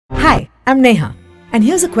Hi, I'm Neha. And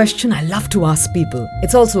here's a question I love to ask people.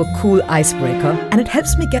 It's also a cool icebreaker and it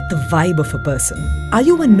helps me get the vibe of a person. Are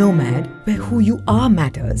you a nomad where who you are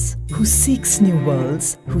matters, who seeks new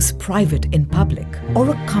worlds, who's private in public? Or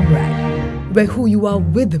a comrade where who you are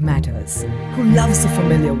with matters, who loves a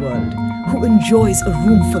familiar world, who enjoys a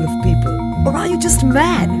room full of people? Or are you just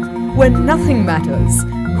mad where nothing matters,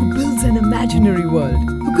 who builds an imaginary world,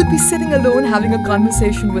 who could be sitting alone having a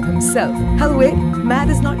conversation with himself? Hell wait, mad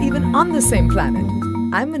is not even on the same planet.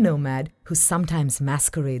 I'm a nomad who sometimes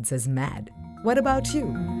masquerades as mad. What about you?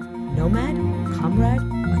 Nomad, comrade,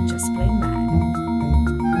 or just plain mad?